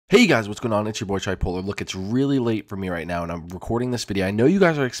Hey guys, what's going on? It's your boy Tripolar. Look, it's really late for me right now, and I'm recording this video. I know you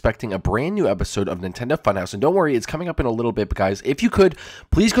guys are expecting a brand new episode of Nintendo Funhouse, and don't worry, it's coming up in a little bit. But guys, if you could,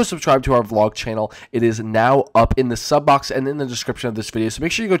 please go subscribe to our vlog channel. It is now up in the sub box and in the description of this video, so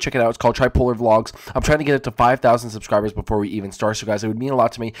make sure you go check it out. It's called Tripolar Vlogs. I'm trying to get it to 5,000 subscribers before we even start, so guys, it would mean a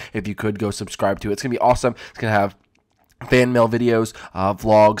lot to me if you could go subscribe to it. It's going to be awesome. It's going to have fan mail videos,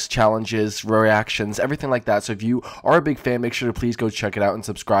 vlogs, challenges, reactions, everything like that. So if you are a big fan, make sure to please go check it out and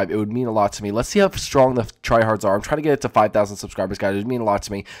subscribe. It would mean a lot to me. Let's see how strong the tryhards are. I'm trying to get it to 5,000 subscribers, guys. It would mean a lot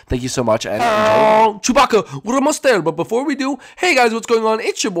to me. Thank you so much. And Chewbacca, we're almost there. But before we do, hey guys, what's going on?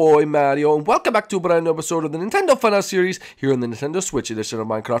 It's your boy Mario, and welcome back to a brand new episode of the Nintendo Funhouse series here on the Nintendo Switch edition of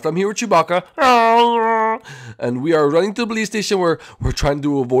Minecraft. I'm here with Chewbacca, and we are running to the police station where we're trying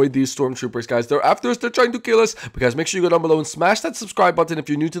to avoid these stormtroopers, guys. They're after us. They're trying to kill us. But guys, make sure you go down below and smash that subscribe button if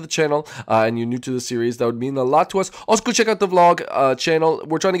you're new to the channel and you're new to the series. That would mean a lot to us. Also, go check out the vlog channel.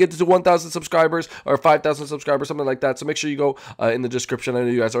 We're trying to get to 1,000 subscribers or 5,000 subscribers, something like that. So make sure you go in the description. I know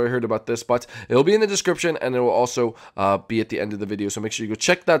you guys already heard about this, but it'll be in the description and it will also be at the end of the video. So make sure you go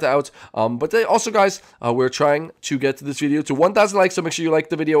check that out. But also, guys, we're trying to get to this video to 1,000 likes. So make sure you like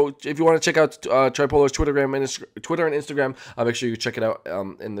the video. If you want to check out Tripolar's Twitter and Instagram, make sure you check it out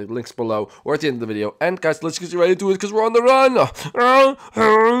in the links below or at the end of the video. And guys, let's get right into it because we're on the run.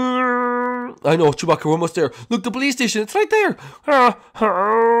 I know, Chewbacca, we're almost there. Look, the police station, it's right there. I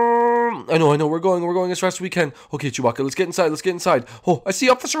know, we're going as fast as we can. Okay, Chewbacca, let's get inside. Oh, I see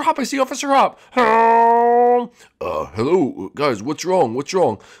Officer Hop, hello, guys, what's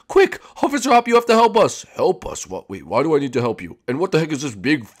wrong? Quick, Officer Hop, you have to help us. Help us? What? Wait, why do I need to help you? And what the heck is this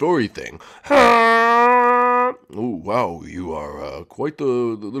big furry thing? Oh, wow, you are quite the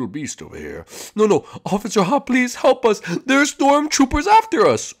little beast over here. No, Officer Hop, please help us. There's stormtroopers after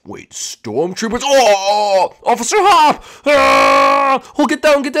us. Wait, stormtroopers? Oh, Officer Hop! Oh, get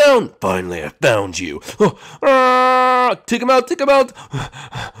down. Finally, I found you. Take him out.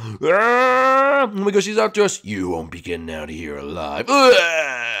 Oh my gosh, he's after us. You won't be getting out of here alive.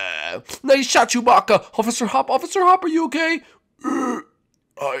 Nice shot, Chewbacca. Officer Hop, are you okay?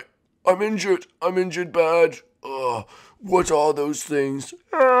 I'm injured bad. What are those things?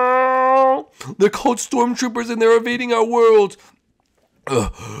 They're called stormtroopers and they're invading our world.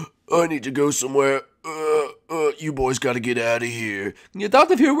 I need to go somewhere. You boys gotta get out of here. Get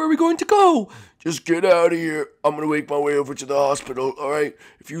out of here? Where are we going to go? Just get out of here. I'm gonna make my way over to the hospital, alright?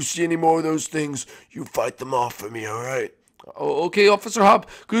 If you see any more of those things, you fight them off for me, alright? Oh, okay, Officer Hop.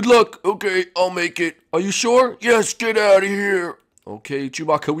 Good luck. Okay, I'll make it. Are you sure? Yes, get out of here. Okay,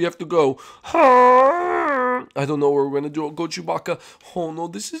 Chewbacca, we have to go. I don't know where we're going to go, Chewbacca. Oh, no,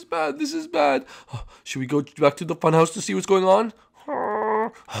 this is bad. Should we go back to the funhouse to see what's going on?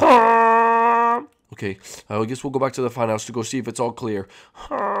 Okay, I guess we'll go back to the funhouse to go see if it's all clear.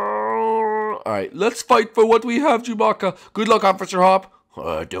 Alright, let's fight for what we have, Chewbacca. Good luck, Officer Hop.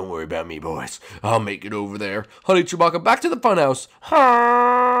 Don't worry about me, boys. I'll make it over there. Alright, Chewbacca, back to the funhouse.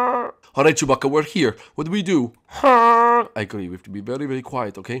 Alright, Chewbacca, we're here. What do we do? I agree, we have to be very, very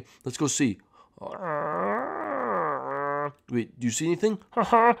quiet, okay? Let's go see. Wait, do you see anything?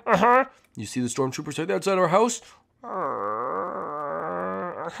 You see the stormtroopers right outside our house?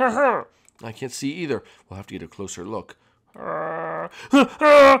 I can't see either. We'll have to get a closer look. They're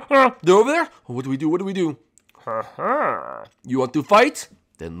over there? What do we do? You want to fight?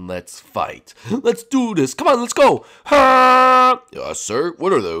 Then let's fight. Let's do this. Come on, let's go. Sir,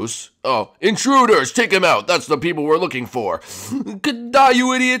 what are those? Oh, intruders. Take them out. That's the people we're looking for. Good die,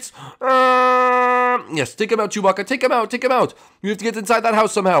 you idiots. Yes, take them out, Chewbacca. Take them out. We have to get inside that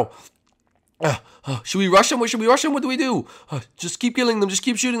house somehow. Should we rush them? What do we do? Just keep killing them. Just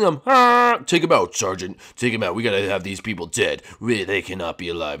keep shooting them. Take them out, Sergeant. Take them out. We gotta have these people dead. They cannot be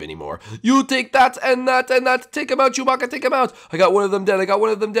alive anymore. You take that and that and that. Take them out, Chewbacca. Take them out. I got one of them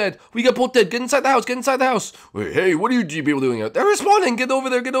dead. We got both dead. Get inside the house. Wait, hey, what are you people doing out there? They're respawning. Get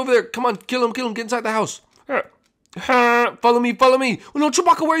over there. Come on, kill them. Get inside the house. Follow me. Oh, no,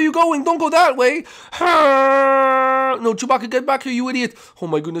 Chewbacca, where are you going? Don't go that way. No, Chewbacca, get back here, you idiot. Oh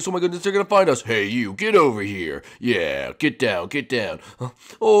my goodness, they're gonna find us. Hey, you, get over here. Yeah, get down.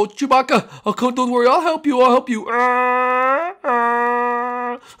 Oh, Chewbacca, don't worry, I'll help you.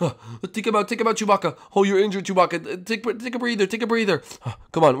 Take him out, Chewbacca. Oh, you're injured, Chewbacca. Take a breather.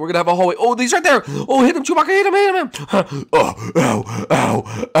 Come on, we're gonna have a hallway. Oh, he's right there. Oh, hit him, Chewbacca, hit him. Oh,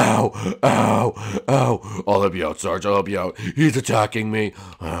 ow. I'll help you out, Sarge. He's attacking me.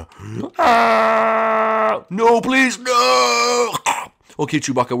 No, please, no. Okay,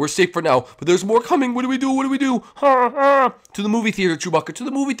 Chewbacca, we're safe for now, but there's more coming. What do we do? To the movie theater, Chewbacca, to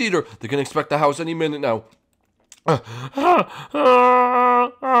the movie theater. They can expect the house any minute now.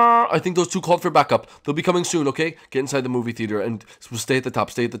 I think those two called for backup. They'll be coming soon, okay? Get inside the movie theater and stay at the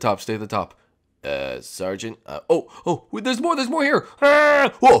top, stay at the top, stay at the top. Sergeant? Wait, there's more here.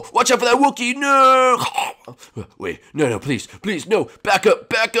 Whoa, watch out for that Wookiee. No. Wait, no, please, no. Back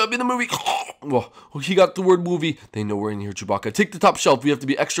up in the movie. Whoa, he got the word movie. They know we're in here, Chewbacca. Take the top shelf. We have to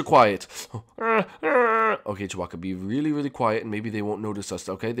be extra quiet. Okay, Chewbacca, be really, really quiet, and maybe they won't notice us,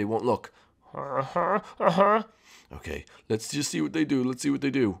 okay? They won't look. Okay, let's just see what they do. Let's see what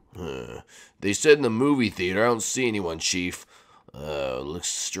they do. They said in the movie theater. I don't see anyone, Chief. Looks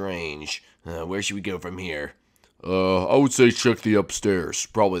strange. Where should we go from here? I would say check the upstairs.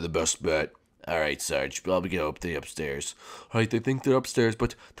 Probably the best bet. Alright, Sarge. Probably go up the upstairs. Alright, they think they're upstairs,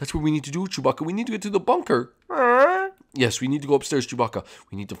 but that's what we need to do, Chewbacca. We need to get to the bunker. Yes, we need to go upstairs, Chewbacca.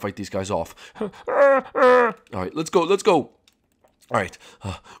 We need to fight these guys off. Alright, let's go. Alright,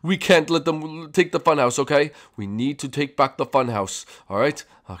 we can't let them take the funhouse, okay? We need to take back the funhouse. Alright?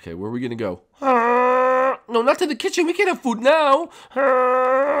 Okay, where are we gonna go? No, not to the kitchen. We can't have food now.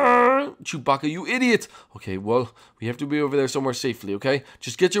 Chewbacca, you idiot. Okay, well, we have to be over there somewhere safely, okay?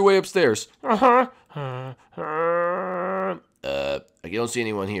 Just get your way upstairs. I don't see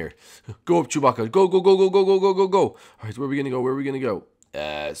anyone here. Go up, Chewbacca. Go. All right, where are we gonna go?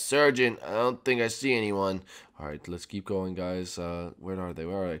 Sergeant, I don't think I see anyone. All right, let's keep going, guys. Where are they?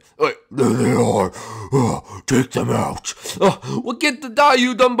 Wait, there they are. Take them out. Well, get the die,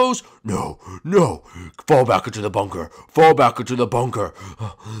 you dumbos. No. Fall back into the bunker.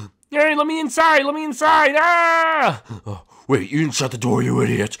 Hey, let me inside. Wait, you didn't shut the door, you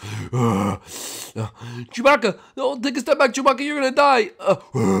idiot. Chewbacca, take a step back, Chewbacca. You're gonna die.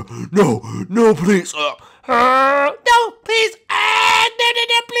 No, please. No, please. No, please.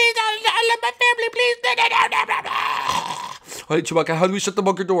 I love my family, please. No. All right, Chewbacca, how do we shut the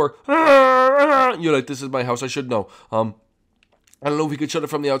bunker door? You're like, this is my house. I should know. I don't know if we could shut it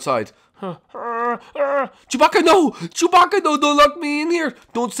from the outside. Chewbacca, no! Don't lock me in here!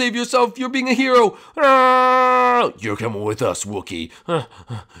 Don't save yourself, you're being a hero! You're coming with us, Wookiee.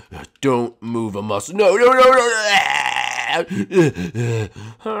 Don't move a muscle. No!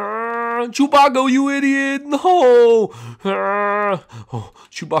 Chewbacca, you idiot! No!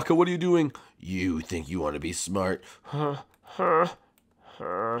 Chewbacca, what are you doing? You think you want to be smart?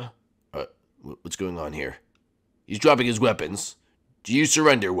 What's going on here? He's dropping his weapons. Do you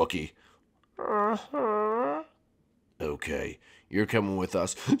surrender, Wookiee? Okay, you're coming with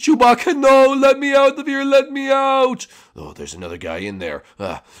us. Chewbacca, no! Let me out of here! Let me out! Oh, there's another guy in there.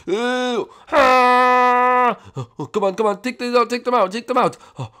 Come on, take them out.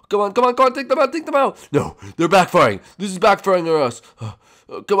 Oh, come on, take them out. No, they're backfiring. This is backfiring on us.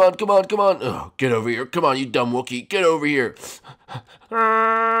 Come on. Oh, get over here. Come on, you dumb Wookiee. Get over here.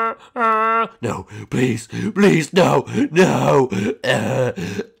 No, please, no.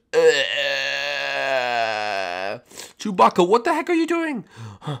 Chewbacca, what the heck are you doing?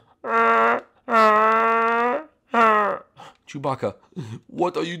 Chewbacca,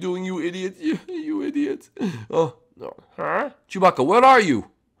 what are you doing, you idiot? You idiot. Oh, no. Chewbacca, where are you?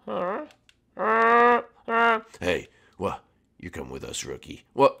 Hey, what? You come with us, rookie.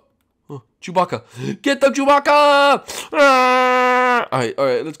 What? Chewbacca, get them, Chewbacca! All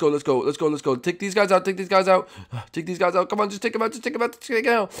right, let's go. Take these guys out. Come on, just take them out.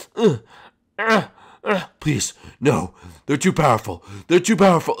 Please, no. They're too powerful. Take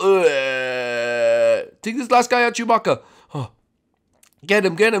this last guy out, Chewbacca. Oh. Get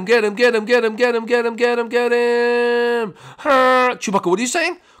him. Chewbacca, what are you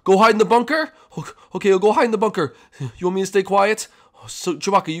saying? Go hide in the bunker? Okay, I'll go hide in the bunker. You want me to stay quiet? So,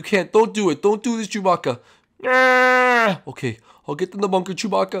 Chewbacca, you can't. Don't do it. Don't do this, Chewbacca. Okay, I'll get in the bunker,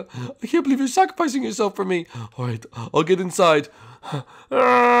 Chewbacca. I can't believe you're sacrificing yourself for me. All right, I'll get inside.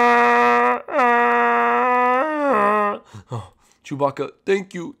 Oh, Chewbacca,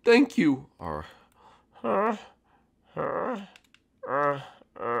 thank you.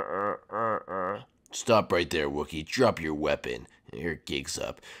 Stop right there, Wookiee. Drop your weapon. Your gig's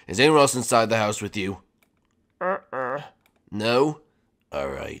up. Is anyone else inside the house with you? No?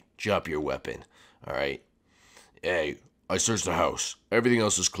 Alright, drop your weapon. Alright. Hey, I searched the house. Everything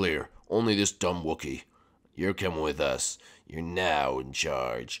else is clear. Only this dumb Wookiee. You're coming with us. You're now in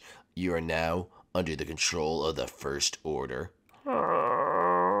charge. You are now under the control of the First Order.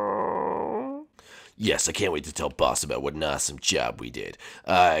 Yes, I can't wait to tell Boss about what an awesome job we did.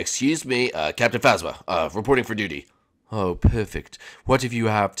 Excuse me, Captain Phasma, reporting for duty. Oh, perfect. What have you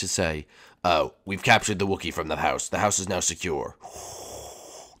have to say? We've captured the Wookiee from the house. The house is now secure.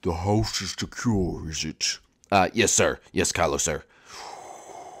 The house is secure, is it? Yes, sir. Yes, Kylo, sir.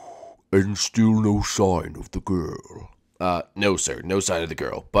 And still no sign of the girl. No, sir. No sign of the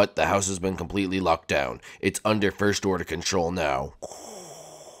girl. But the house has been completely locked down. It's under first order control now.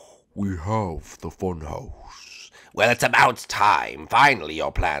 We have the funhouse. Well, it's about time. Finally,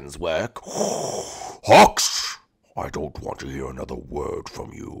 your plans work. Hawks! I don't want to hear another word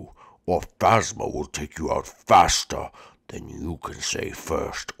from you, or Phasma will take you out faster than you can say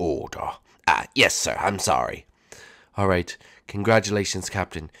first order. Yes, sir. I'm sorry. All right. Congratulations,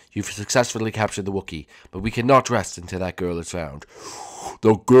 Captain. You've successfully captured the Wookiee, but we cannot rest until that girl is found.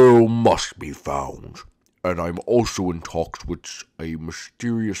 The girl must be found, and I'm also in talks with a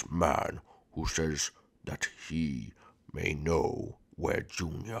mysterious man who says that he may know where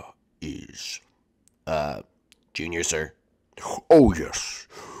Junior is. Junior, sir? Oh, yes.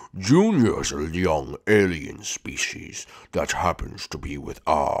 Junior's a young alien species that happens to be with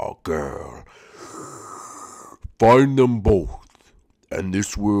our girl. Find them both, and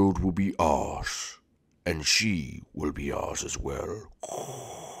this world will be ours, and she will be ours as well.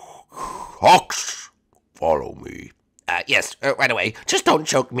 Hawks, follow me. Yes, right away. Just don't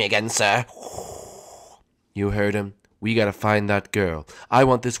choke me again, sir. You heard him. We gotta find that girl. I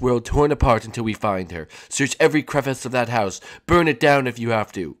want this world torn apart until we find her. Search every crevice of that house. Burn it down if you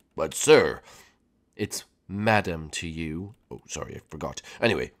have to. But, sir... It's madam to you. Oh, sorry, I forgot.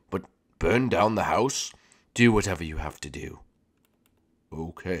 Anyway, but burn down the house? Do whatever you have to do.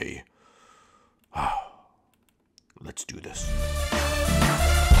 Okay. Let's do this.